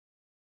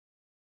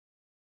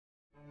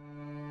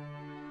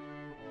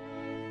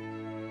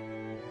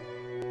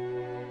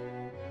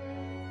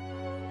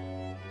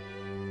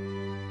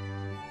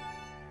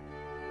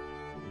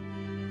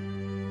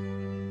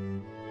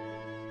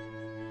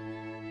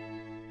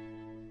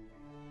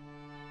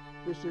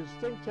This is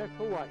ThinkTech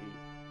Hawaii.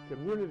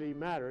 Community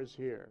matters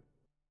here.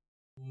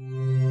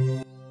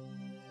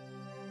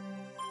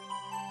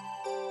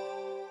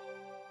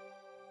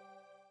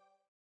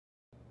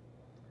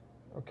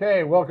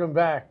 Okay, welcome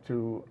back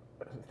to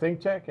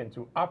ThinkTech and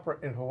to Opera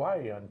in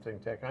Hawaii on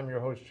ThinkTech. I'm your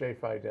host, Jay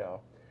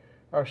Fidel.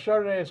 Our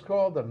show today is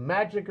called "The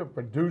Magic of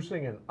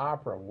Producing an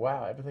Opera."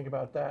 Wow, ever think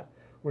about that?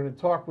 We're going to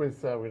talk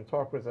with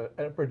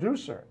a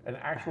producer, an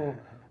actual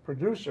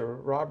producer,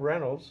 Rob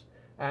Reynolds,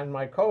 and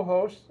my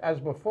co-host, as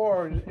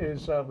before,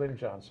 is Lynn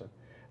Johnson,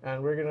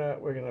 and we're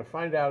gonna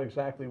find out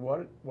exactly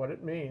what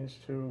it means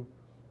to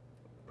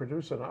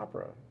produce an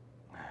opera.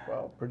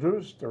 Well,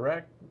 produce,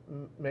 direct,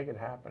 make it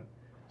happen.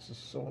 This is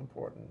so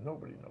important.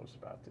 Nobody knows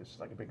about this. It's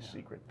like a big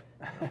secret.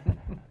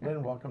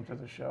 Lynn, welcome to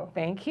the show.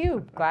 Thank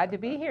you. Glad to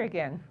be here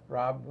again.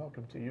 Rob,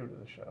 welcome to you to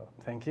the show.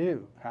 Thank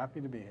you.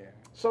 Happy to be here.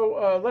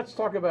 So let's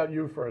talk about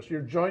you first.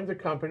 You joined the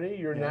company.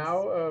 You're Yes.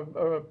 now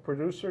a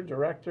producer,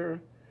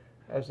 director,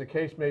 as the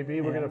case may be.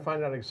 We're going to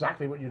find out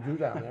exactly what you do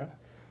down there.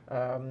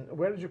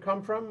 Where did you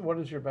come from? What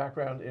is your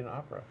background in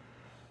opera?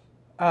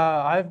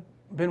 I've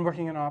been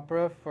working in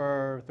opera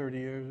for 30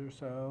 years or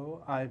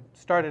so. I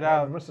started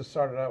out... You must have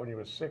started out when you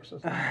were 6 or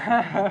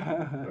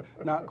something.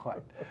 Not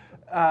quite.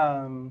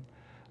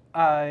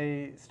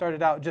 I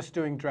started out just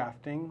doing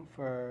drafting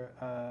for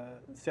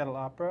Seattle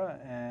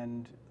Opera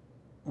and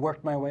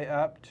worked my way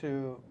up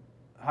to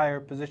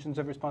higher positions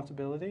of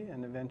responsibility,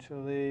 and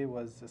eventually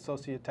was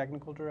associate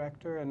technical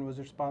director and was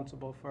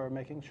responsible for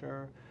making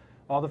sure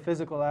all the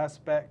physical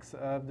aspects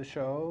of the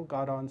show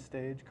got on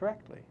stage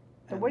correctly.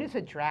 So what is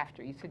a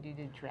drafter? You said you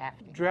did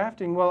drafting.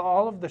 Drafting, well,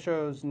 all of the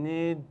shows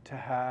need to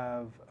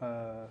have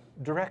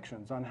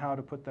directions on how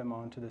to put them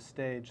onto the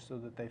stage so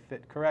that they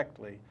fit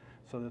correctly,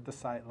 so that the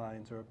sight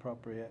lines are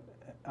appropriate.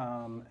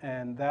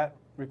 And that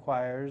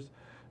requires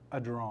a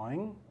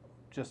drawing,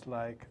 just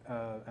like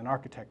an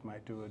architect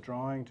might do a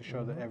drawing to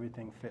show that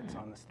everything fits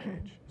on the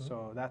stage.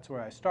 So that's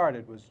where I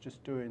started, was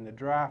just doing the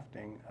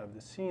drafting of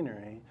the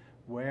scenery,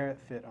 where it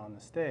fit on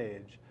the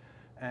stage.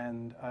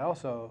 And I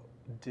also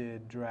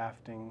did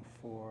drafting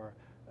for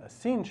a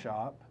scene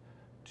shop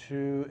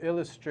to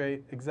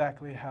illustrate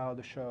exactly how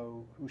the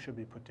show should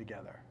be put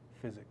together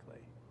physically.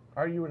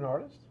 Are you an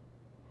artist?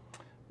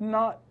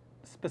 Not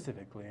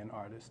specifically an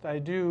artist. I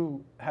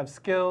do have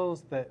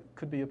skills that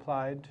could be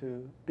applied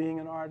to being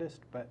an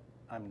artist, but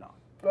I'm not.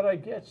 But I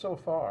get so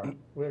far,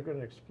 we're going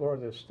to explore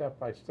this step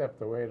by step,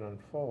 the way it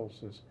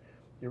unfolds, is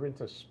you're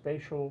into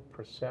spatial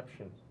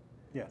perception.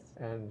 Yes.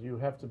 And you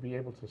have to be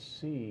able to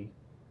see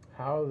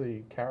how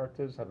the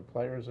characters, how the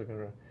players are going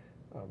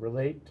to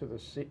relate to the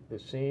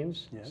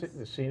scenes, Yes.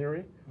 the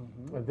scenery,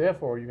 and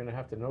therefore you're going to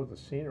have to know the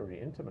scenery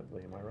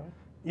intimately, am I right?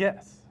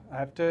 Yes. I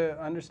have to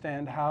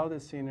understand how the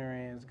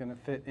scenery is going to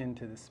fit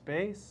into the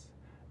space,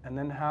 and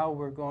then how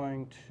we're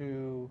going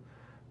to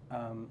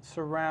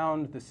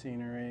surround the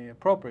scenery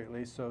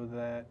appropriately so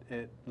that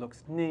it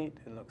looks neat,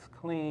 it looks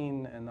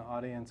clean, and the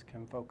audience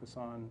can focus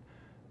on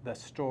the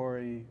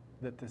story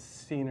that the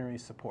scenery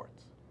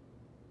supports.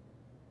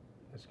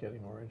 It's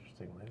getting more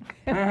interesting,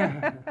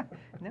 Lynn.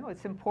 No,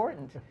 it's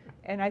important.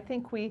 And I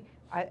think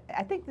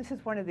I think this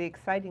is one of the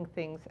exciting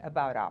things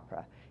about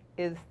opera,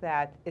 is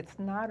that it's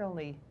not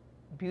only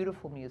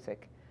beautiful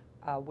music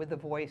with the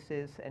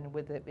voices and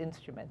with the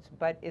instruments,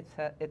 but it's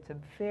a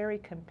very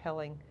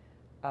compelling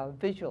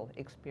visual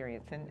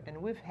experience. And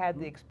we've had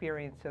the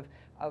experience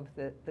of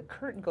the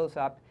curtain goes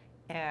up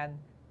and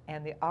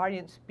the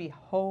audience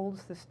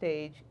beholds the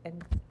stage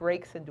and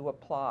breaks into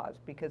applause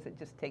because it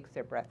just takes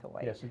their breath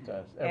away. Yes, it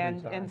does, every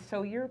time. And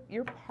so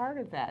you're part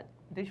of that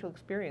visual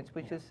experience,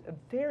 which is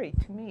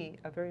to me,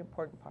 a very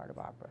important part of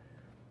opera.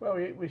 Well,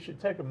 we should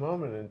take a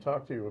moment and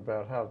talk to you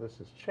about how this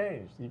has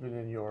changed, even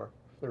in your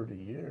 30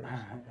 years.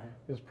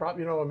 There's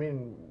probably, I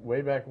mean,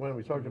 way back when,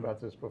 we talked about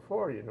this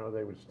before,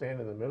 they would stand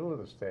in the middle of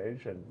the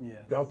stage and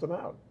belt them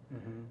out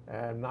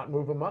and not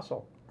move a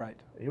muscle. Right.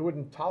 You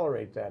wouldn't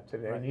tolerate that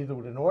today, neither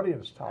would an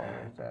audience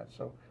tolerate that.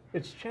 So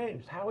it's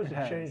changed. How has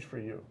it changed for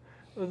you?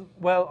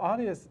 Well,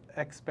 audience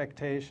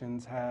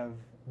expectations have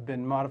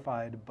been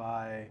modified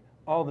by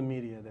all the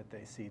media that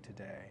they see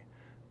today.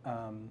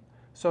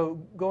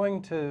 So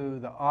going to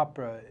the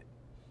opera,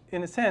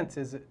 in a sense,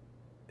 is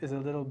a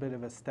little bit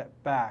of a step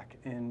back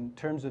in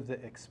terms of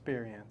the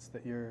experience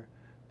that you're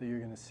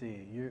going to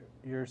see.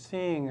 You're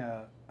seeing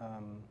a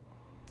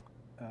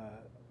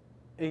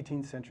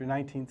 18th century,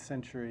 19th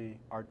century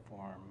art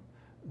form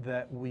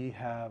that we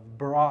have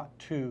brought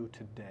to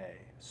today.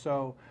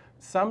 So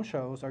some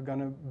shows are going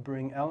to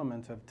bring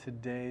elements of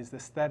today's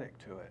aesthetic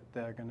to it.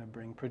 They're going to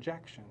bring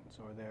projections,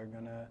 or they're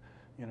going to,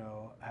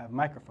 have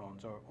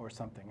microphones or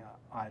something.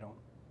 I don't,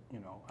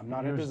 I'm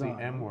not a designer. Use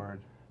the M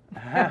word.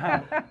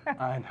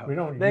 I know. We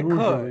don't they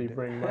usually could.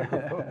 bring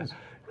microphones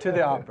to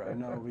the opera.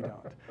 No, we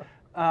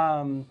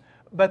don't.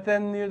 But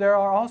then there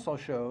are also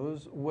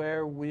shows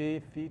where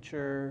we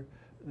feature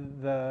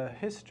the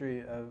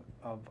history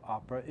of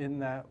opera in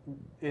that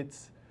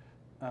it's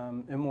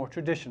more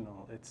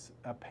traditional. It's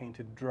a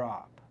painted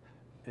drop.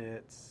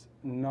 It's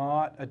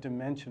not a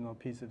dimensional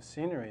piece of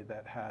scenery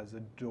that has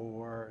a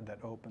door that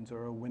opens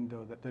or a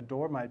window that the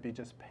door might be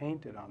just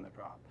painted on the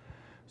drop.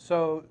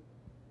 So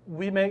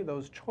we make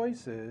those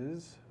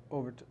choices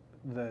over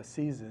the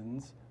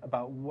seasons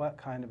about what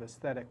kind of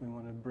aesthetic we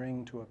want to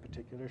bring to a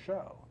particular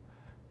show.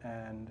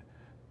 And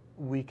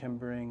we can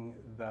bring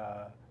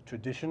the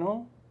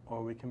traditional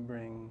or we can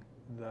bring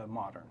the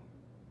modern.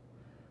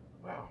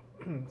 Wow.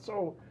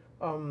 So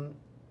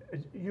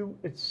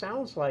it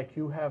sounds like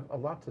you have a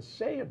lot to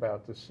say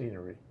about the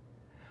scenery.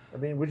 I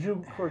mean, would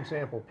you, for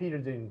example, Peter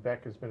Dean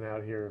Beck has been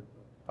out here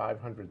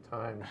 500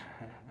 times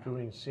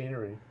doing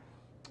scenery.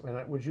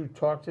 And would you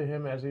talk to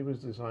him as he was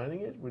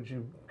designing it? Would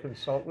you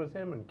consult with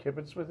him and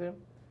kibitz with him?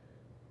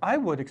 I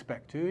would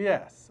expect to,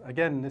 yes.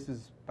 Again, this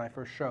is my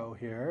first show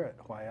here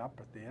at Hawaii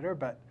Opera Theater,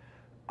 but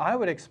I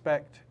would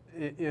expect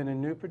in a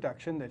new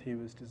production that he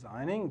was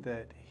designing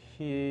that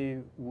he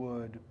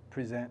would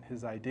present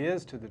his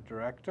ideas to the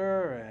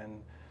director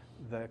and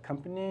the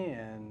company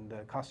and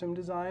the costume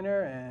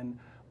designer, and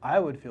I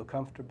would feel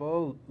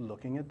comfortable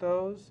looking at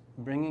those,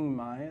 bringing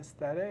my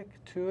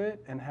aesthetic to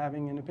it, and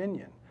having an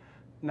opinion.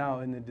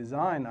 Now, in the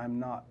design, I'm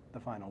not the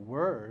final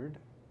word.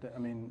 I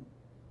mean,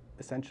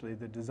 essentially,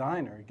 the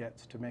designer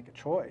gets to make a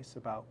choice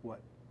about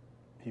what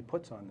he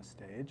puts on the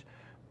stage.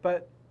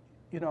 But,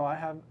 you know, I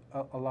have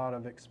a lot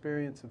of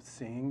experience of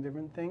seeing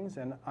different things,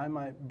 and I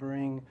might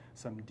bring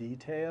some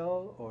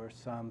detail or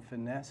some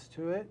finesse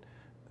to it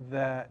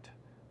that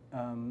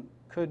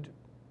could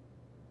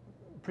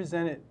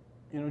present it,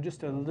 you know,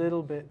 just a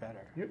little bit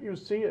better. You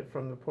see it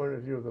from the point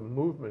of view of the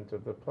movement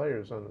of the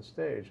players on the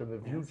stage and the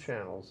view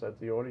channels that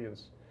the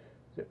audience.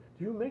 Do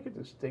you make a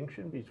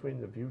distinction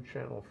between the view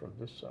channel from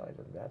this side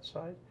and that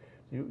side?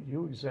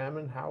 You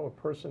examine how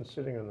a person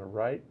sitting on the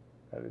right,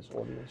 that is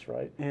audience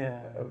right,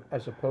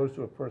 as opposed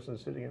to a person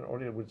sitting in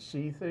audience would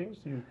see things?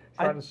 Do you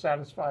try to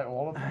satisfy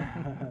all of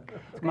them?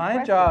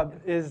 My job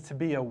is to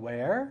be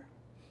aware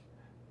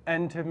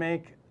and to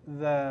make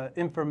the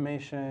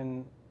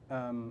information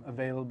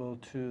available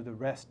to the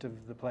rest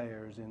of the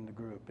players in the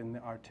group, in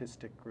the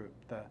artistic group.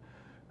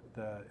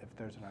 If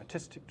there's an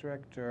artistic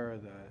director,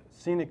 the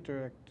scenic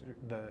director,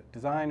 the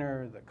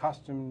designer, the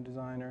costume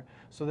designer,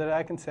 so that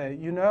I can say,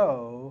 you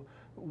know,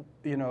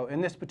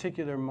 in this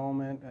particular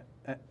moment,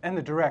 and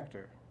the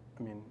director,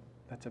 I mean,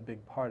 that's a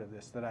big part of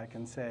this, that I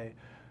can say,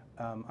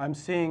 I'm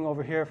seeing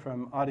over here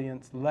from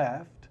audience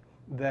left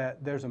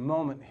that there's a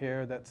moment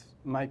here that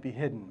might be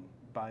hidden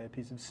by a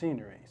piece of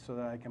scenery, so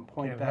that I can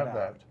point that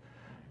out.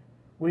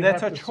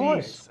 That's a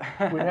choice.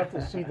 We have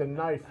to see the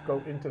knife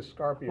go into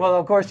Scarpio. Well,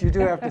 of course, you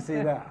do have to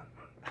see that.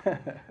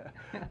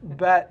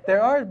 But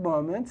there are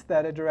moments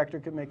that a director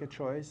could make a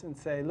choice and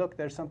say, look,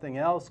 there's something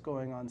else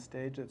going on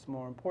stage that's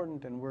more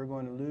important, and we're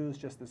going to lose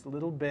just this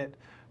little bit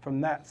from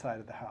that side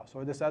of the house,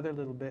 or this other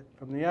little bit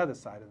from the other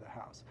side of the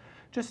house.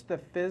 Just the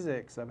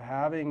physics of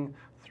having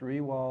 3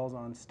 walls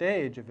on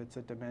stage, if it's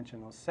a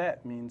dimensional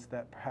set, means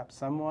that perhaps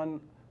someone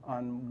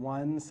on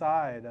one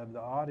side of the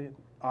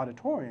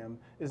auditorium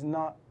is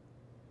not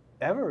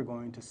ever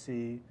going to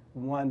see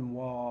one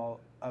wall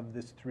of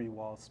this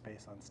 3-wall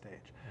space on stage.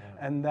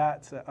 Yeah. And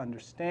that's an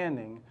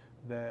understanding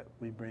that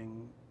we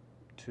bring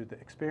to the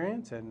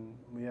experience, and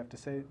we have to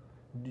say,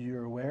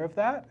 you're aware of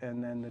that?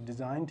 And then the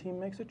design team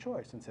makes a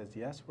choice and says,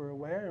 yes, we're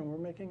aware, and we're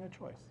making a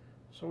choice.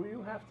 So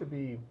you have to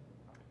be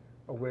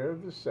aware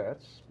of the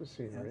sets, the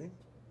scenery,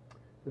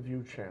 the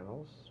view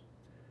channels.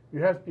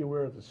 You have to be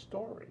aware of the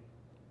story.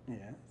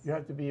 Yes. You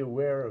have to be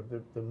aware of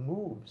the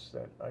moves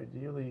that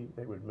ideally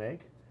they would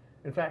make.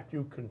 In fact,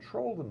 you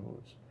control the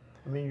moves.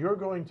 I mean, you're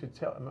going to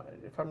tell,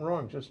 if I'm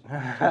wrong, just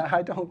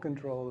I don't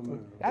control the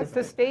moves. That's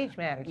the stage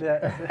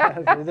manager.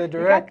 The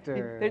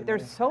director.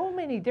 There's so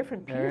many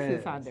different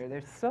pieces on there.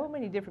 There's so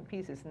many different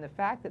pieces. And the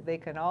fact that they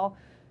can all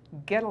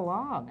get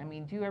along. I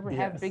mean, do you ever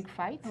have big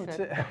fights?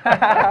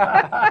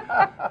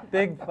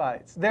 Big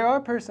fights. There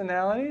are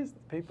personalities.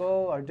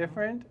 People are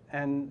different.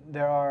 And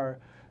there are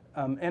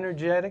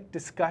energetic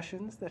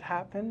discussions that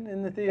happen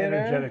in the theater.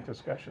 Energetic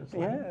discussions.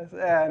 Yes,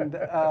 and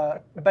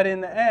but in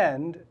the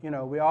end, you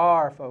know, we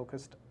are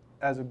focused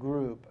as a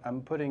group.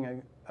 I'm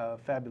putting a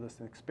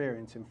fabulous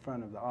experience in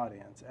front of the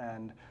audience,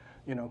 and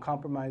you know,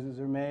 compromises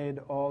are made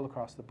all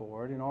across the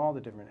board in all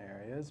the different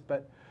areas.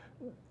 But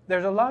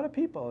there's a lot of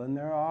people, and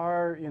there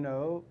are, you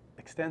know,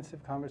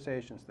 extensive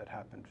conversations that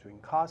happen between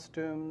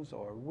costumes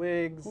or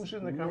wigs. Who's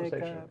in the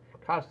conversation?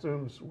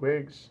 Costumes,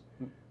 wigs.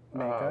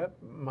 Makeup.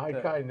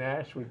 Maikai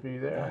Nash would be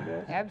there, I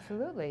guess.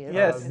 Absolutely.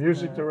 Yes.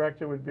 Music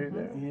director would be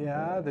there.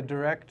 Yeah, the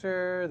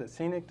director, the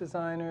scenic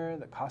designer,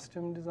 the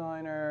costume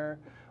designer.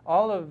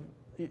 All of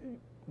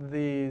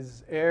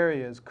these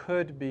areas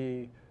could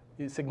be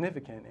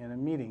significant in a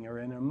meeting or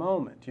in a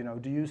moment. You know,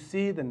 do you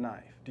see the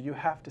knife? Do you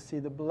have to see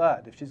the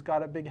blood? If she's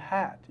got a big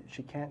hat,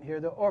 she can't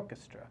hear the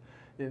orchestra.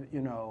 You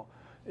know,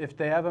 if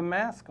they have a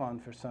mask on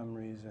for some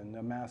reason,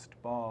 a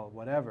masked ball,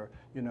 whatever,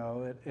 you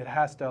know, it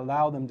has to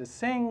allow them to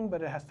sing,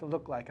 but it has to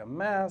look like a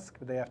mask.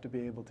 They have to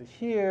be able to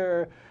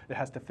hear. It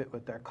has to fit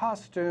with their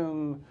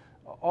costume.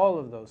 All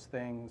of those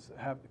things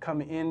have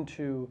come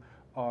into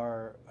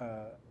are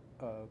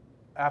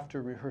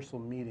after rehearsal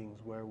meetings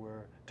where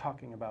we're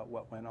talking about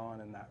what went on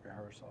in that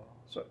rehearsal.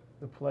 So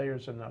the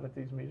players are not at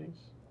these meetings?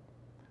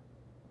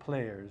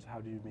 Players, how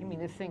do you mean? You mean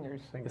the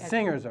singers? The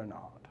singers are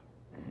not.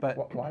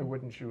 But why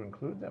wouldn't you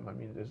include them? I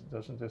mean,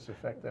 doesn't this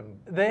affect them?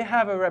 they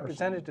have a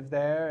representative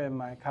there in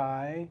my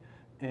kai,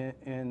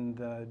 in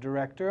the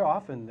director.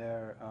 Often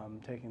they're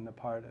taking the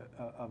part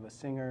of a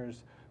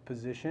singer's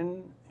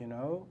position, you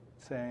know,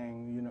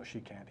 saying, you know, she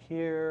can't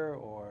hear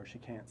or she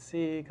can't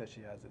see because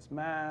she has this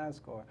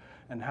mask,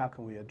 and how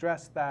can we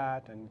address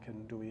that, and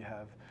do we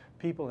have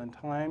people and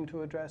time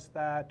to address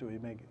that? Do we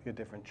make a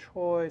different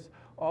choice?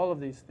 All of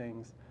these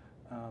things.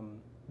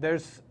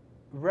 There's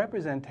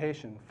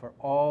representation for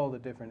all the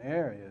different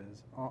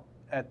areas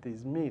at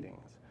these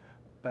meetings,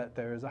 but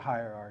there is a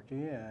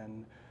hierarchy,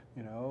 and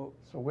you know.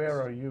 So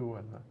where are you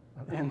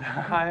in the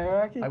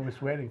hierarchy? I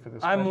was waiting for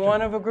this. I'm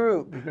one of a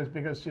group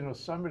because you know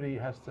somebody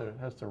has to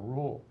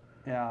rule.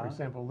 Yeah. For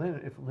example, Lynn.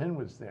 If Lynn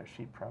was there,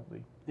 she'd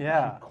probably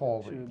she'd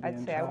call it.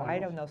 I'd say I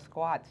don't know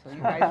squat, so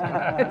you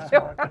guys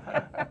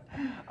can.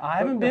 I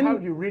haven't been. How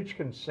do you reach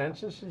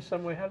consensus in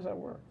some way? How does that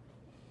work?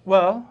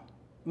 Well,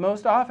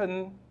 most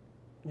often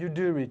you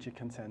do reach a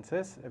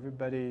consensus.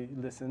 Everybody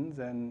listens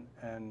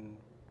and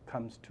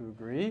comes to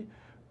agree.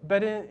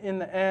 But in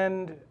the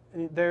end,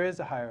 there is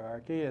a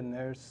hierarchy, and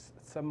there's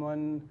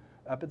someone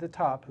up at the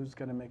top who's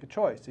going to make a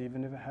choice,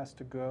 even if it has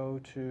to go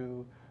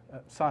to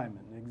Simon,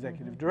 the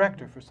executive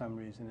director, for some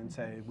reason, and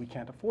say, we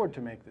can't afford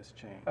to make this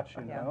change,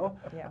 you know?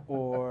 Yeah.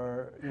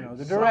 Or, you know,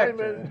 the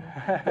director.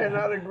 Simon, they're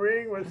not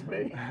agreeing with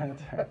me.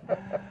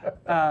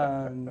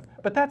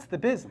 But that's the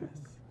business.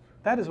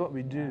 That is what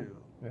we do.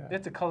 Yeah.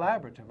 It's a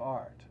collaborative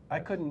art. I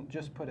couldn't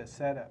just put a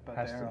setup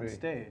there on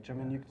stage. I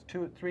mean,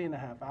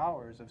 3.5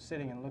 hours of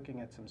sitting and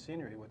looking at some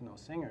scenery with no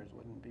singers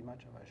wouldn't be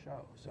much of a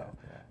show. So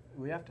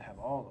we have to have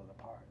all of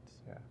the parts.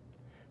 Yeah.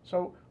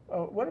 So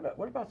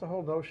what about the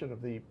whole notion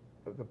of the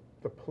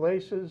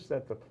places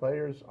that the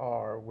players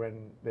are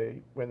when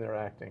they're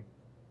acting?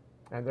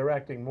 And they're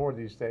acting more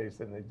these days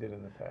than they did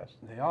in the past.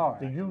 They are.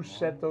 Do you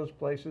set those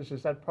places?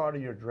 Is that part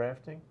of your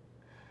drafting?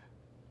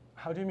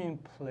 How do you mean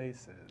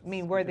places? I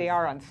mean where they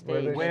are on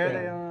stage. Where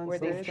they are on where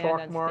stage? they stand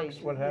Chalk on marks,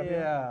 stage. what have you?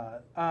 Yeah.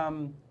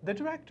 The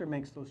director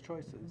makes those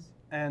choices.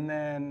 And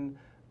then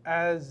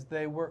as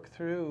they work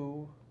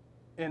through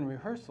in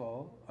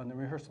rehearsal, on the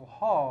rehearsal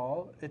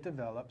hall, it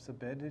develops a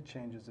bit, it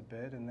changes a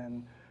bit, and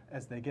then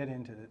as they get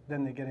into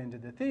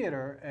the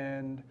theater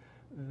and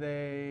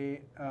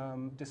they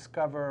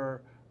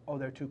discover, oh,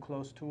 they're too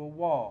close to a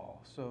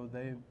wall, so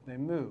they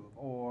move,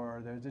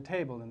 or there's a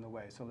table in the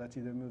way, so let's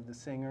either move the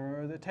singer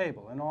or the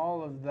table, and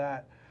all of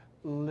that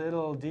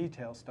little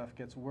detail stuff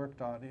gets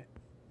worked on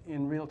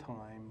in real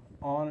time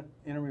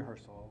in a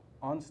rehearsal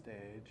on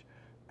stage,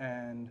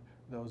 and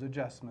those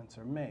adjustments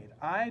are made.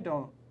 I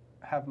don't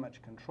have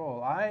much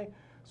control. I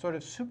sort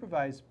of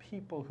supervise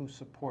people who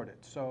support it.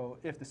 So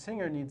if the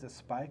singer needs a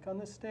spike on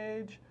the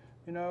stage,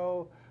 you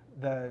know,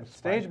 the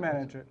stage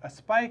manager, a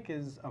spike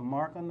is a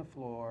mark on the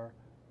floor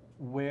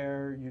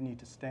where you need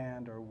to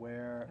stand or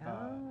where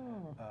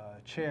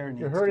a chair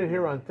needs to be. You heard it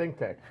here on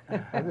ThinkTech.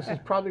 And this is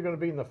probably going to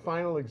be in the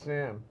final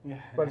exam,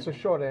 but it's a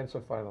short answer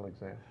final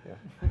exam. Yeah,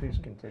 please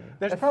continue.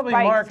 There's probably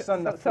marks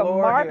on the floor. So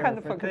mark here on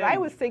the floor, because I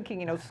was thinking,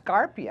 you know,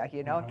 Scarpia,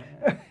 you know.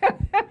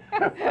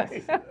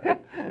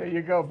 There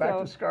you go, back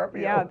to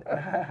Scarpia.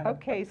 Yeah.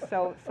 Okay,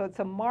 so it's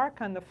a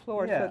mark on the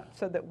floor, Yeah.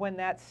 so that when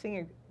that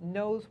singer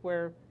knows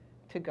where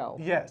to go.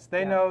 Yes,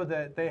 they know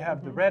that they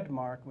have the red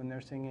mark when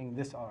they're singing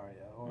this aria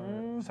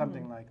or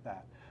something like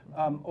that.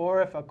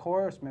 Or if a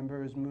chorus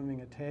member is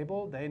moving a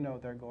table, they know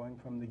they're going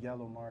from the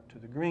yellow mark to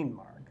the green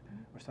mark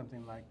or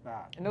something like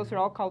that. And those are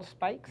all called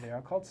spikes? They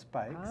are called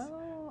spikes.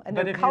 Oh, and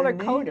But they're if you need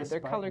color-coded. a They're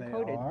spike,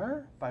 color-coded. They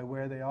are, by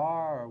where they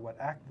are or what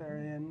act they're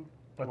in.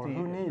 But or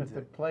who needs the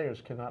it.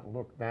 players cannot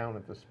look down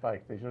at the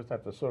spike. They just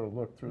have to sort of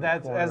look through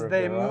That's the corner as of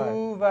they their eye.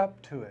 move up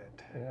to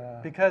it. Yeah.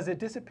 Because it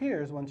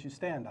disappears once you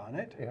stand on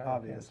it, Yeah,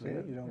 obviously. I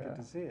can't see it. You don't Yeah. get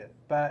to see it.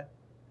 But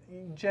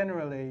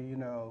generally, you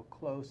know,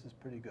 close is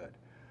pretty good.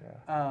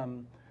 Yeah.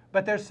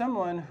 But there's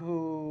someone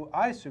who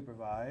I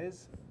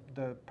supervise,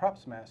 the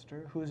props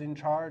master, who's in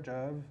charge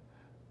of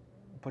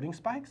putting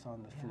spikes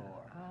on the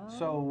floor.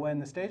 So when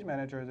the stage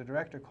manager or the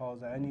director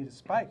calls out, I need a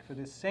spike for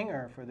this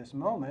singer for this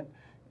moment,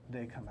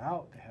 they come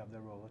out, they have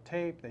their roll of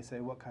tape, they say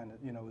what kind of,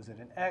 you know, is it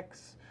an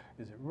X,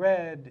 is it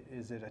red,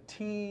 is it a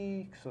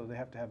T, so they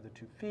have to have the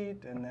 2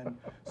 feet, and then,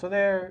 so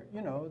there,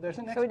 you know, there's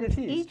an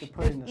expertise to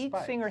put in the does each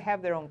spikes. singer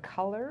have their own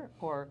color,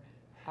 or?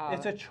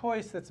 It's a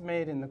choice that's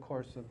made in the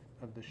course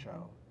of the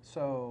show.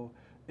 So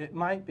it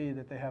might be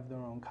that they have their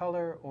own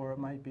color, or it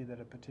might be that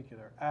a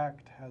particular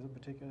act has a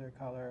particular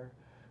color.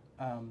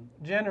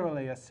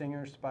 Generally, a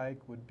singer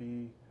spike would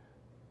be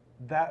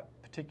that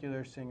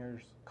particular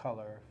singer's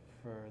color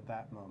for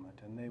that moment,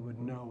 and they would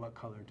know what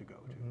color to go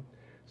to.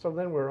 So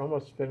then we're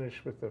almost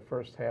finished with the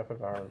first half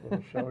of our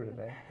little show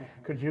today.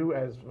 Could you,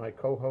 as my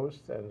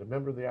co-host and a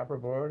member of the opera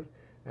board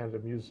and a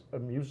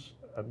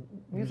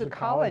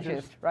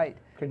musicologist, Right.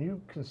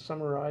 can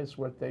summarize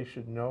what they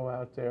should know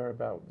out there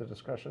about the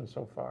discussion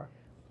so far?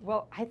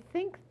 Well, I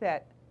think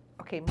that,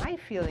 okay, my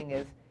feeling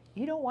is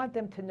you don't want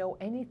them to know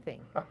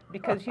anything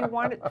because you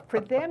want it for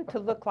them to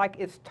look like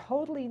it's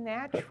totally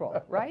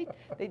natural, right?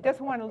 It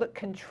doesn't want to look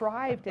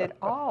contrived at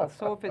all.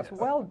 So if it's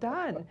well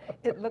done,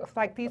 it looks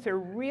like these are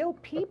real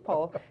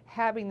people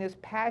having this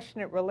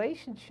passionate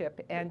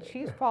relationship, and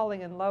she's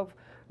falling in love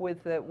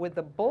with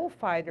the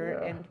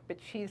bullfighter, Yeah. but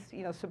she's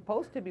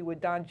supposed to be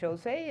with Don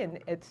Jose, and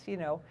it's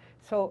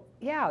so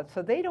yeah,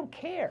 so they don't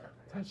care.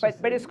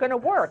 But it's going to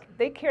work.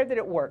 They care that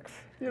it works.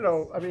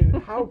 I mean,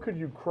 how could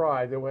you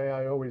cry the way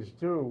I always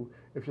do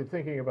if you're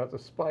thinking about the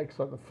spikes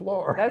on the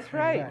floor? That's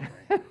right.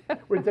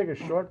 We'll take a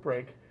short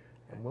break,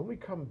 and when we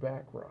come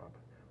back, Rob,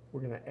 we're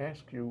going to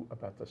ask you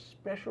about the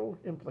special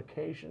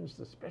implications,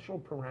 the special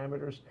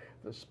parameters,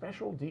 the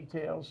special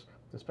details,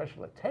 the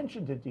special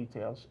attention to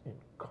details in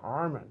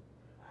Carmen,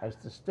 as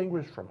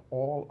distinguished from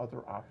all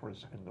other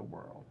operas in the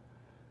world.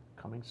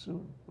 Coming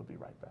soon. We'll be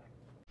right back.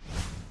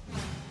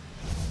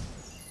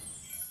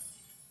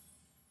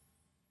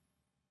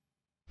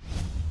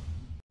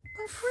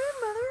 My friend,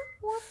 Mother,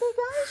 what big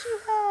eyes you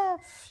have.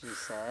 She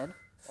said,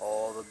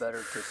 all the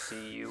better to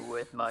see you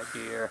with, my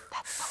dear.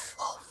 That's the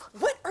wolf.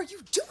 What are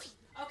you doing?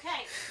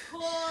 Okay,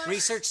 push.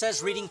 Research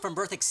says reading from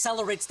birth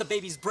accelerates the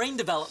baby's brain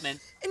development.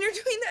 And you're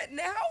doing that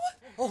now?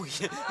 Oh,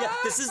 yeah,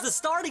 this is the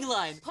starting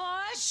line.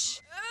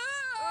 Push.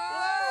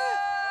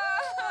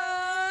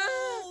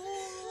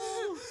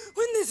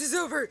 When this is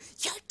over,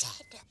 you're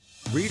dead.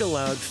 Read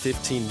aloud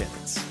 15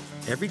 minutes.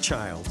 Every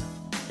child,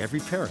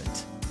 every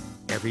parent,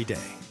 every day.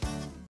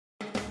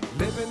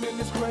 Living in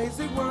this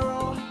crazy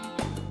world,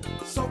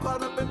 so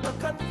caught up in the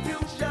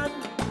confusion,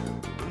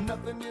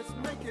 nothing is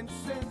making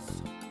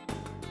sense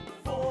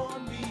for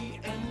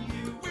me and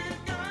you.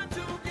 We've got to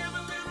give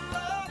a little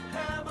love,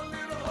 have a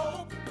little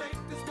hope, make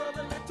this world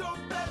a little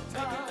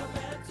better.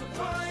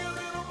 Try a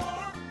little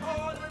more,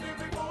 harder than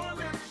before,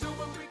 let's do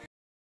what we can.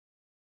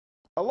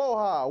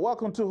 Aloha,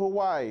 welcome to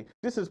Hawaii.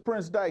 This is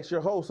Prince Dykes,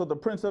 your host of the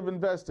Prince of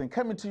Investing,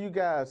 coming to you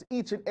guys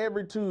each and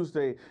every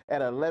Tuesday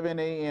at 11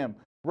 a.m.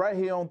 right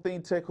here on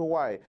ThinkTech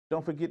Hawaii.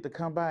 Don't forget to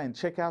come by and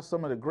check out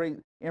some of the great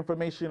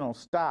information on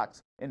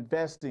stocks,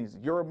 investing,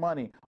 your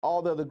money,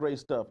 all the other great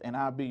stuff, and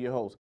I'll be your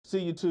host. See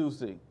you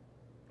Tuesday.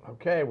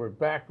 Okay, we're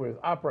back with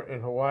Opera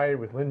in Hawaii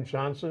with Lynn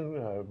Johnson,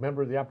 a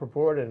member of the Opera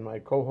Board and my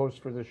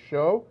co-host for this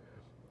show,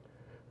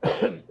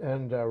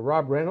 and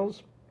Rob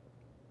Reynolds,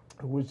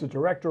 who is the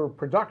director of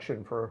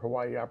production for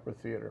Hawaii Opera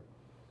Theater.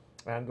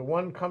 And the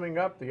one coming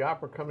up, the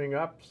opera coming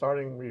up,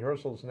 starting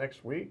rehearsals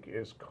next week,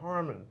 is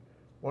Carmen.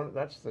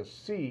 That's the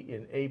C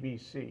in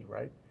ABC,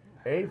 right?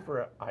 A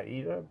for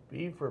Aida,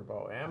 B for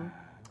Bohème,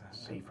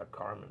 C for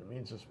Carmen. It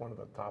means it's one of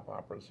the top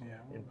operas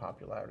in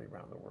popularity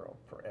around the world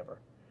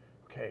forever.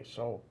 Okay,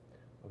 so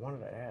I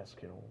wanted to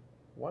ask,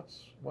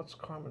 what's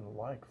Carmen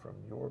like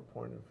from your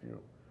point of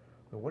view?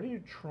 Now, what are you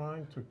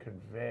trying to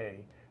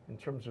convey in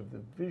terms of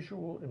the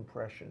visual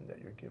impression that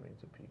you're giving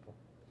to people?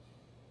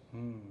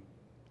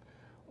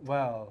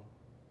 Well,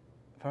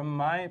 from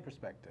my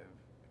perspective,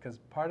 because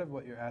part of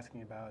what you're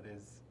asking about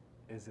is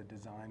a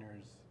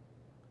designer's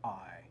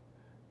eye,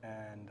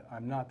 and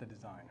I'm not the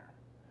designer.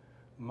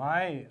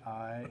 My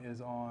eye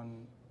is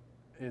on,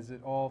 is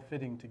it all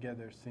fitting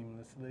together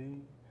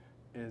seamlessly?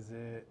 Is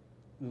it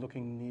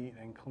looking neat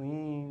and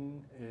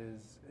clean?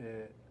 Is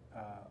it,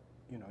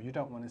 you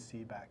don't want to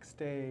see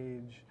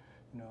backstage,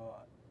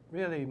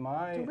 really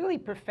It's really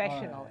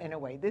professional in a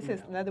way. This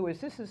is, in other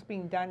words, this is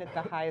being done at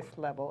the highest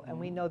level, and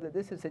we know that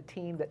this is a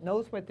team that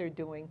knows what they're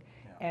doing,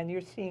 and you're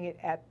seeing it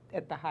at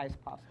the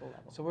highest possible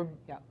level. So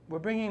we're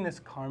bringing this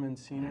Carmen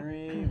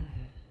scenery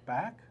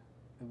back.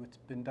 It's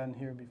been done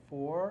here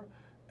before,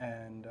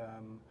 and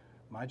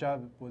my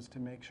job was to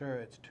make sure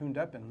it's tuned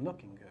up and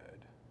looking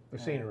good. The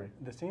scenery.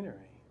 The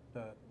scenery.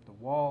 The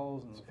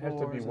walls and the floors. It has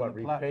to be what,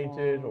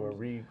 repainted or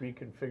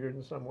reconfigured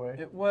in some way?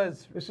 It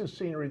was. This is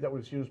scenery that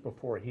was used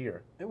before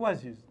here. It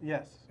was used,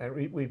 yes. And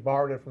we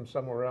borrowed it from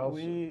somewhere else?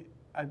 We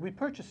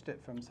purchased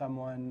it from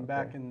someone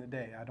back in the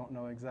day. I don't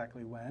know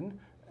exactly when.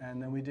 And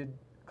then we did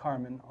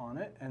Carmen on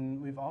it. And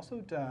we've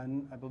also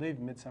done, I believe,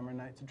 Midsummer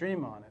Night's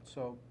Dream on it,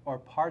 or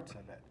parts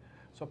of it.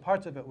 So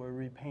parts of it were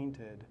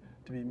repainted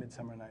to be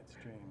Midsummer Night's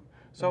Dream.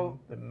 So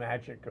the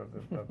magic of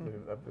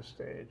the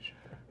stage.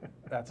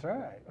 That's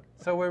right.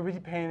 So we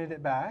repainted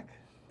it back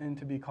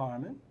into be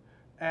Carmen,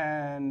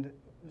 and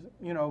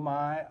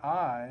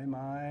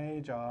my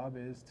job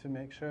is to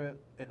make sure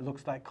it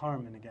looks like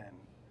Carmen again,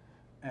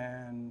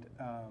 and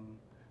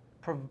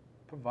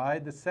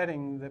provide the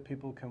setting that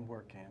people can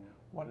work in.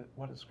 What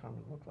does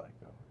Carmen look like,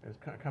 though?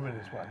 Carmen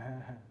is what?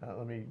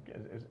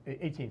 Is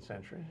 18th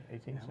century,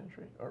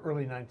 or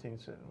early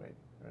 19th century?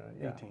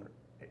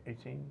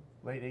 18,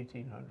 late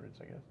 1800s,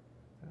 I guess.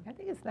 I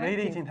think it's late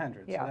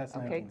 1800s. Yeah. So that's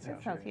okay. 19th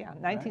century.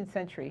 That sounds 19th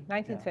century.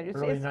 19th century.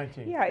 Early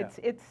 19th. Yeah.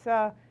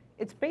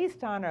 It's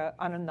based on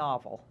a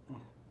novel,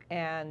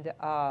 and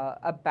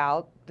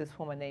about this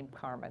woman named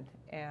Carmen,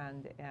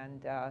 and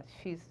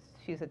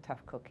she's a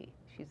tough cookie.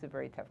 She's a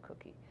very tough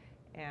cookie,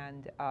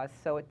 and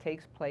so it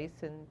takes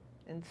place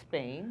in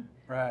Spain,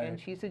 right? And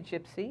she's a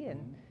gypsy,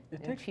 and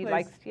it takes she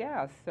place,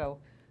 likes so.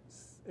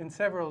 in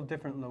several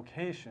different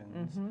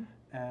locations,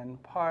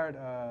 and part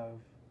of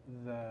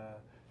the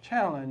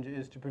challenge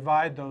is to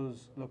provide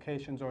those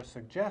locations or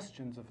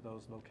suggestions of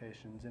those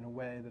locations in a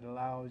way that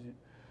allows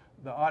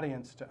the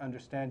audience to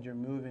understand you're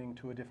moving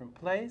to a different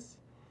place,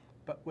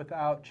 but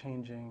without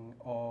changing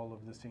all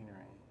of the scenery.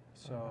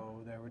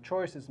 So there were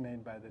choices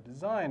made by the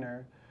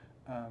designer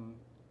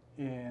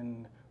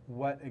in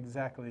what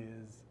exactly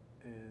is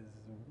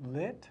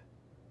lit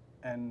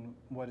and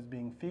what is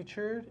being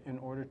featured in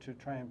order to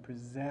try and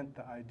present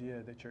the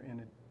idea that you're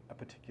in a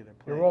particular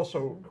place. You're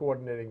also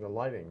coordinating the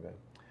lighting then.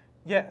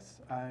 Yes,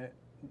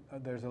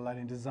 there's a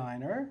lighting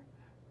designer,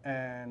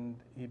 and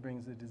he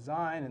brings the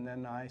design, and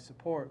then I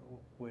support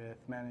with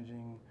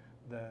managing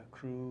the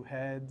crew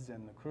heads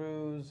and the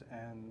crews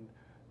and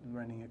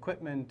running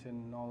equipment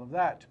and all of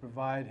that to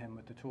provide him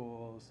with the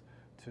tools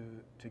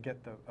to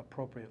get the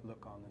appropriate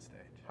look on the stage.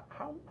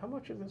 How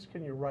much of this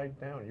can you write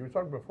down? You were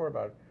talking before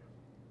about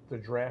the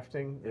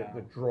drafting,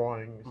 the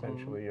drawing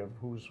essentially of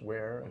who's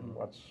where and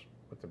what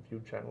the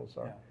view channels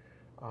are.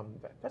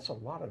 That's a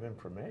lot of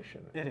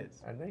information. It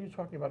is. And then you're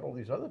talking about all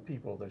these other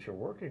people that you're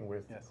working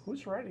with. Yes.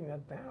 Who's writing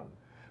that down?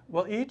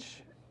 Well,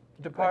 each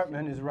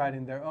department is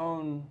writing their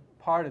own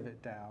part of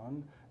it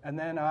down, and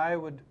then I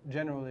would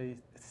generally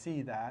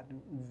see that,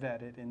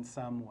 vet it in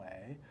some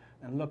way,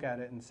 and look at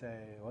it and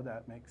say, oh,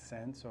 that makes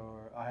sense,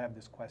 or I have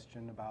this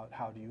question about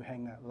how do you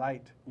hang that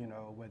light, you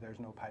know, where there's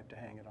no pipe to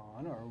hang it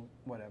on, or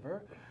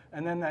whatever.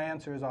 And then the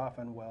answer is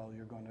often, well,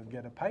 you're going to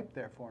get a pipe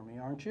there for me,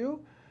 aren't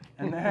you?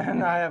 And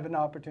then I have an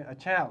opportunity, a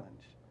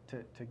challenge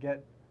to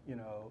get, you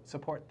know,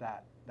 support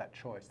that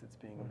choice that's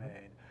being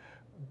made.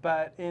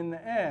 But in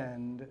the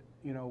end,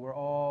 you know, we're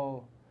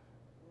all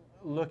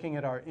looking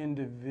at our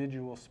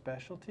individual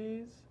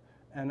specialties,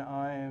 and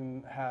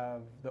I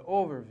have the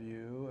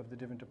overview of the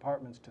different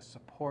departments to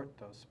support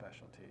those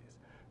specialties,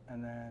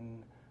 and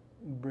then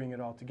bring it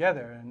all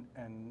together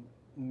and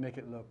make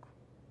it look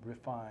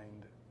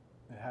refined,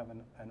 and have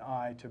an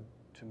eye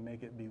to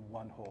make it be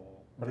one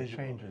whole. But it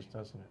changes,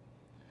 doesn't it?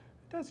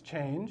 It does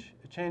change.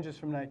 It changes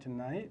from night to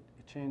night.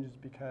 It changes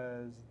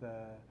because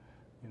the,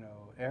 you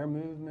know, air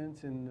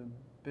movements in the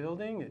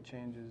building. It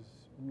changes,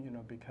 you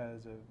know,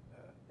 because of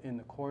in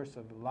the course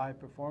of a live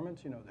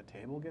performance, you know, the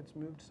table gets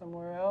moved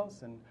somewhere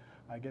else, and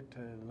I get to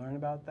learn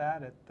about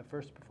that at the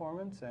first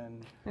performance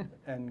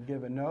and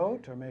give a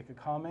note or make a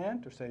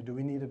comment or say, do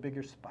we need a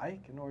bigger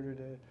spike in order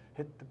to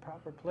hit the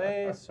proper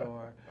place?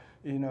 Or,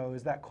 you know,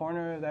 is that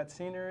corner of that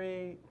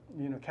scenery,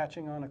 you know,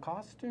 catching on a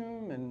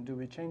costume, and do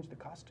we change the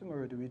costume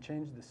or do we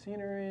change the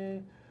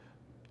scenery?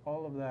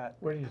 All of that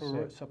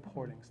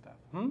supporting stuff.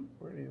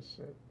 Where do you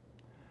sit?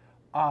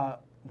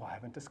 Well, I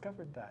haven't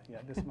discovered that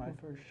yet. This is my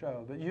first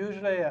show. But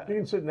usually... you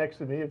can sit next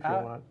to me if you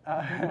want.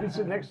 You can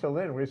sit next to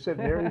Lynn. We sit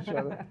near each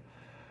other.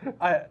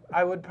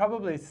 I would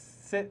probably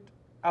sit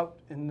out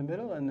in the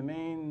middle in the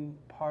main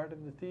part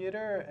of the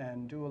theater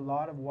and do a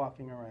lot of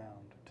walking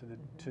around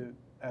to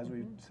as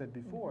we said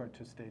before,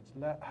 to stage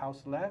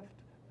house left,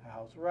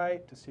 house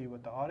right, to see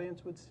what the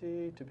audience would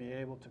see, to be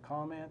able to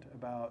comment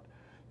about,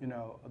 you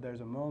know,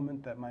 there's a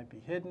moment that might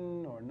be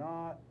hidden or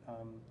not,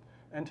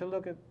 and to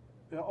look at,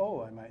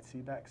 oh, I might see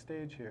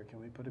backstage here.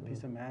 Can we put a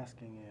piece of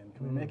masking in?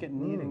 Can we make it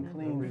neat and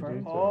clean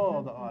for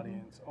all the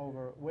audience,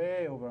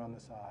 way over on the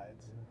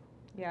sides?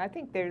 Yeah, I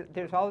think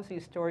there's always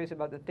these stories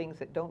about the things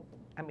that don't,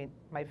 I mean,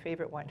 my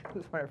favorite one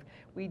was one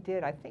we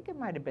did, I think it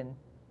might have been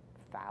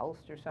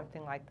Faust or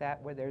something like that,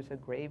 where there's a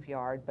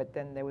graveyard, but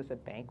then there was a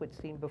banquet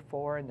scene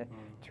before, and the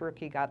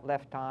turkey got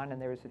left on,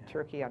 and there was a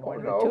turkey on one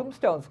of the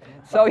tombstones.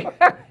 So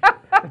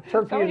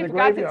somebody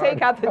forgot to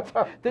take out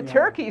the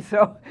turkey,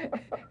 so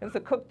it was a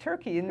cooked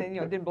turkey, and then,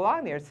 you know, didn't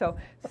belong there. So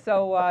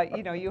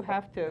you know, you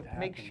have to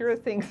make sure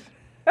things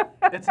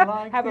it's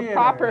like have theater.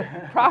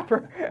 a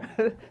proper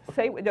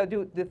say. No,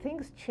 do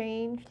things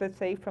change? Let's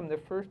say from the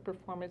first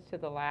performance to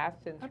the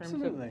last in terms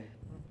of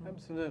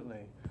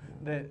absolutely.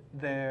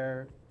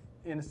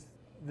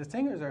 The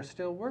singers are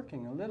still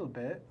working a little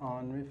bit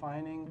on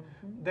refining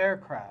their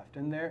craft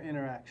and their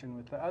interaction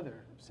with the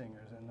other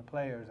singers and the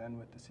players and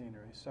with the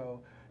scenery.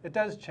 So it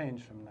does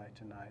change from night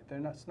to night.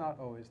 It's not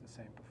always the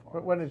same performance.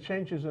 But when it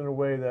changes in a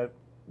way that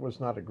was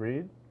not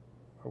agreed,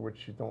 or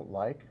which you don't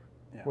like,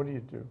 what do you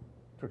do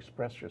to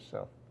express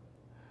yourself?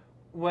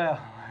 Well,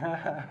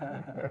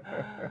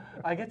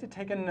 I get to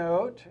take a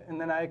note, and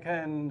then I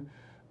can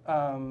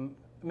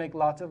make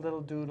lots of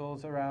little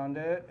doodles around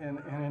it, and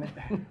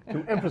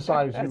to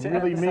emphasize you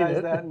really mean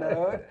it. that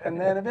note, and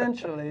then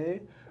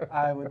eventually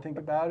I would think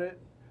about it,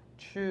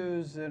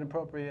 choose an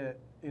appropriate,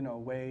 you know,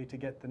 way to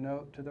get the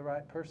note to the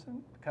right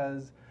person,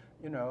 because,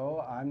 you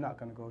know, I'm not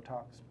going to go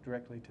talk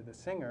directly to the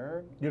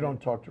singer. You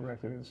don't talk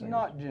directly to the singer?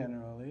 Not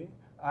generally.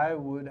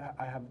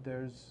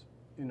 There's,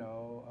 you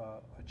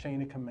know, a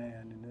chain of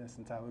command in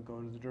essence. I would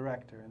go to the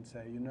director and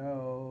say, you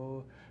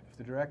know,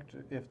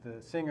 if the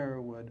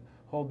singer would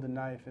hold the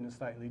knife in a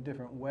slightly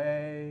different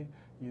way,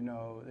 you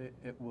know,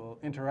 it will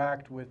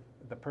interact with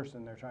the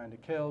person they're trying to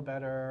kill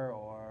better,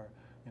 or,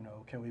 you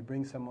know, can we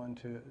bring some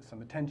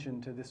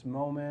attention to this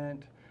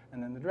moment?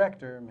 and then the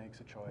director makes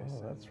a choice.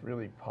 Oh, that's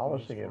really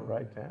polishing it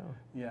right down.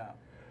 Yeah.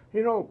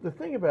 You know, the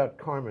thing about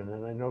Carmen,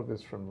 and I know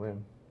this from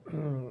Lynn,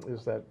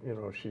 is that, you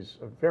know, she's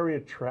a very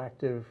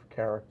attractive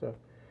character.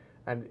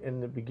 And in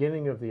the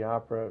beginning of the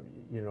opera,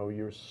 you know,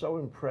 you're so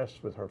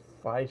impressed with her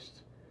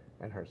feist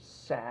and her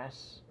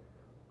sass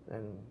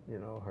and, you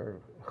know,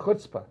 her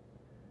chutzpah.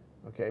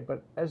 Okay,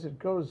 but as it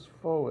goes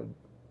forward,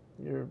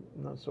 you're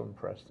not so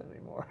impressed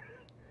anymore.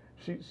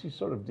 she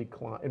sort of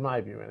declines, in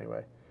my view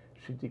anyway,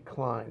 she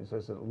declines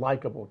as a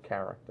likable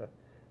character.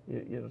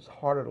 It's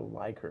harder to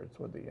like her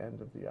toward the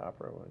end of the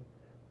opera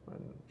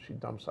when she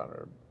dumps on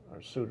her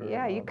suitor.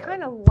 Yeah, and you all that.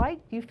 kind of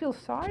you feel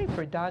sorry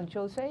for Don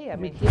Jose. I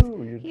mean,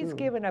 he's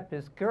given up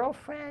his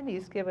girlfriend,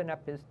 he's given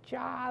up his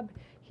job,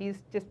 he's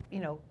just, you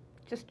know,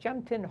 just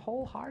jumped in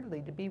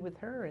wholeheartedly to be with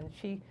her, and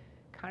she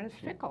kind of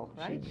fickle,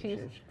 right? She's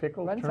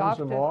fickle, runs turns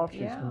him off,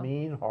 she's yeah.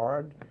 mean,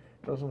 hard,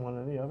 doesn't want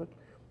any of it.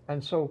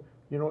 And so,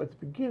 you know, at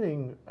the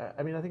beginning,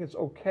 I mean, I think it's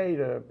okay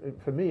to,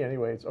 for me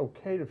anyway, it's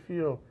okay to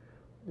feel,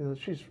 you know,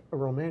 she's a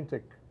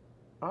romantic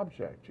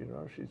object, you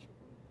know, she's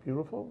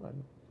beautiful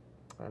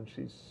and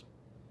she's,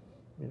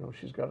 you know,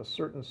 she's got a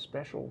certain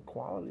special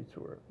quality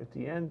to her. At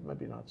the end,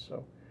 maybe not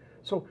so.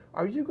 So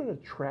are you going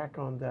to track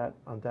on that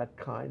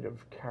kind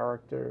of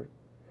character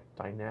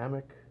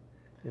dynamic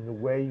in the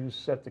way you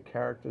set the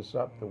characters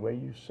up, the way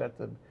you set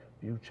the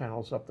view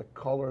channels up, the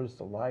colors,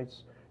 the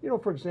lights? You know,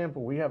 for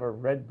example, we have a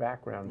red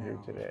background here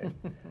today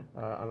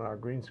on our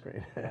green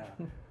screen. Yeah.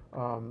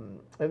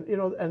 And, you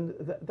know, and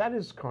that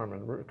is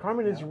Carmen.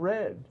 Carmen is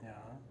red. Yeah.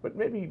 But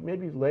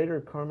maybe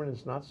later Carmen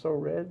is not so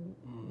red.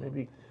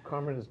 Maybe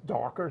Carmen is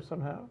darker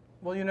somehow.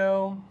 Well, you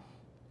know,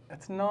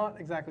 it's not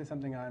exactly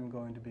something I'm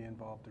going to be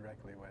involved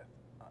directly with.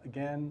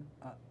 Again,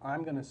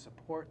 I'm going to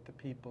support the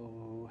people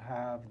who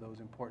have those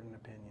important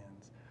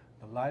opinions.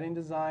 The lighting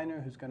designer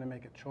who's going to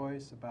make a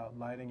choice about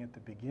lighting at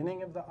the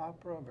beginning of the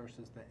opera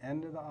versus the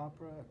end of the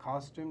opera. A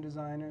costume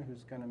designer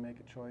who's going to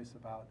make a choice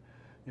about,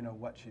 you know,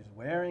 what she's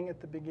wearing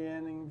at the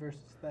beginning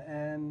versus the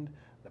end.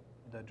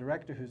 The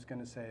director who's going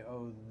to say,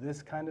 oh,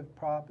 this kind of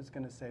prop is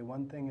going to say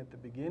one thing at the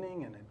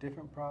beginning and a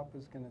different prop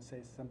is going to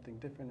say something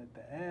different at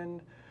the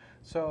end.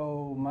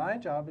 So my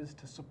job is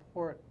to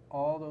support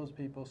all those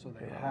people so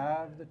they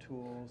have the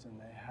tools and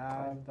they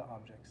have the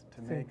objects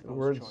to make those choices. The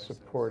word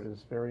support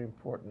is very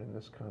important in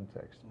this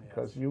context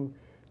because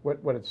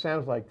what it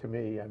sounds like to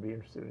me, I'd be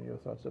interested in your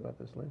thoughts about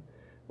this, Lynn.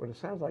 What it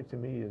sounds like to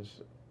me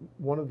is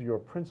one of your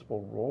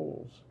principal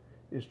roles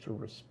is to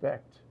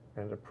respect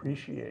and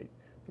appreciate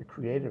the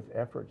creative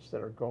efforts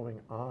that are going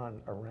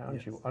on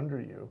around you, under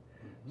you,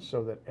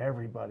 so that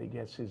everybody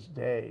gets his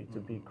day to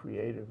be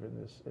creative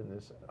in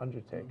this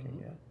undertaking.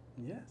 Yeah.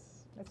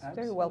 Yes, that's absolutely.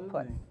 very well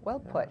put. Well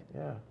put.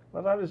 Yeah.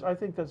 Well, I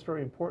think that's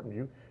very important.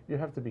 You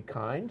have to be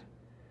kind,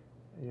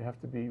 you have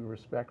to be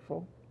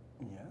respectful.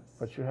 Yes.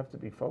 But you have to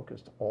be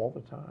focused all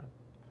the time.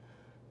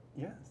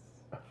 Yes.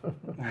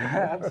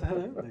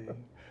 Absolutely.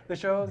 The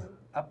show's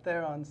up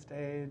there on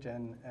stage,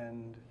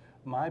 and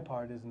my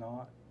part is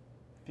not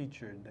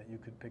featured that you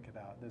could pick it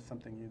out. There's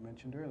something you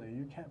mentioned earlier.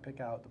 You can't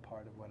pick out the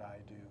part of what I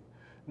do.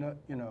 No,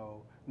 you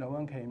know, no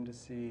one came to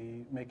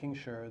see making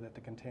sure that the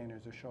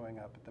containers are showing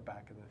up at the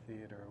back of the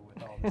theater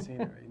with all the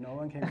scenery. No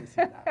one came to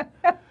see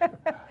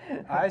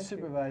that. I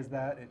supervised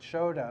that. It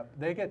showed up.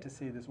 They get to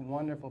see this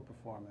wonderful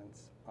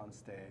performance on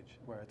stage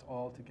where it's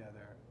all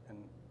together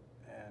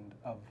and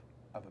of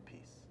a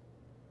piece.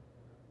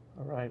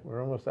 All right,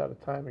 we're almost out of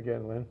time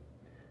again, Lynn.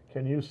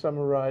 Can you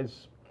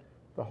summarize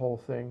the whole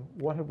thing?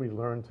 What have we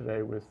learned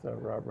today with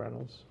Rob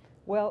Reynolds?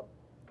 Well,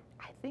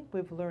 I think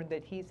we've learned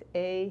that he's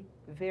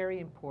very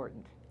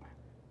important,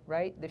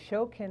 right? The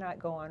show cannot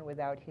go on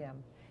without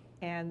him.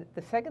 And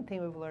the second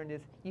thing we've learned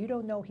is you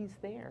don't know he's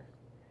there.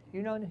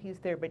 You don't know he's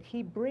there, but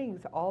he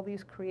brings all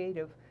these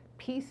creative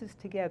pieces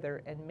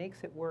together and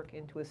makes it work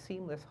into a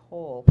seamless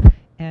whole.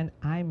 And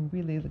I'm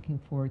really looking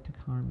forward to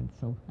Carmen.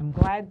 So I'm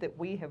glad that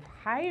we have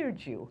hired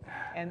you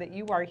and that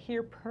you are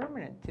here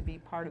permanent to be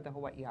part of the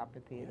Hawaii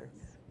Opera Theater.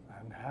 Yes,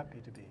 I'm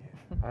happy to be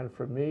here. And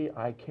for me,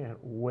 I can't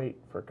wait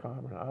for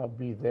Carmen. I'll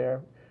be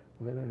there.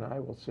 Lynn and I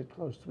will sit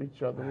close to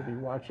each other. We'll be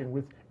watching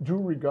with due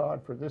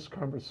regard for this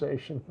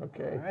conversation,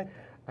 okay? All right.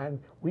 And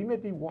we may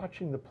be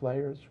watching the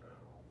players.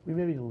 We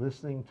may be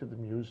listening to the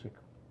music.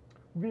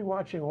 We'll be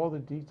watching all the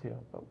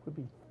detail, but we'll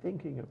be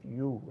thinking of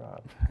you,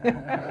 Rob.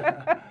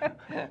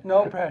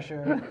 No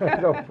pressure.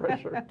 No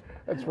pressure.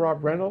 That's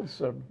Rob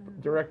Reynolds,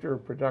 Director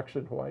of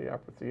Production, Hawaii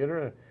Opera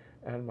Theater,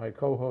 and my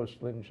co-host,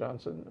 Lynn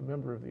Johnson, a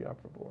member of the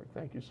Opera Board.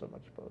 Thank you so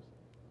much, both.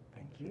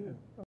 Thank you.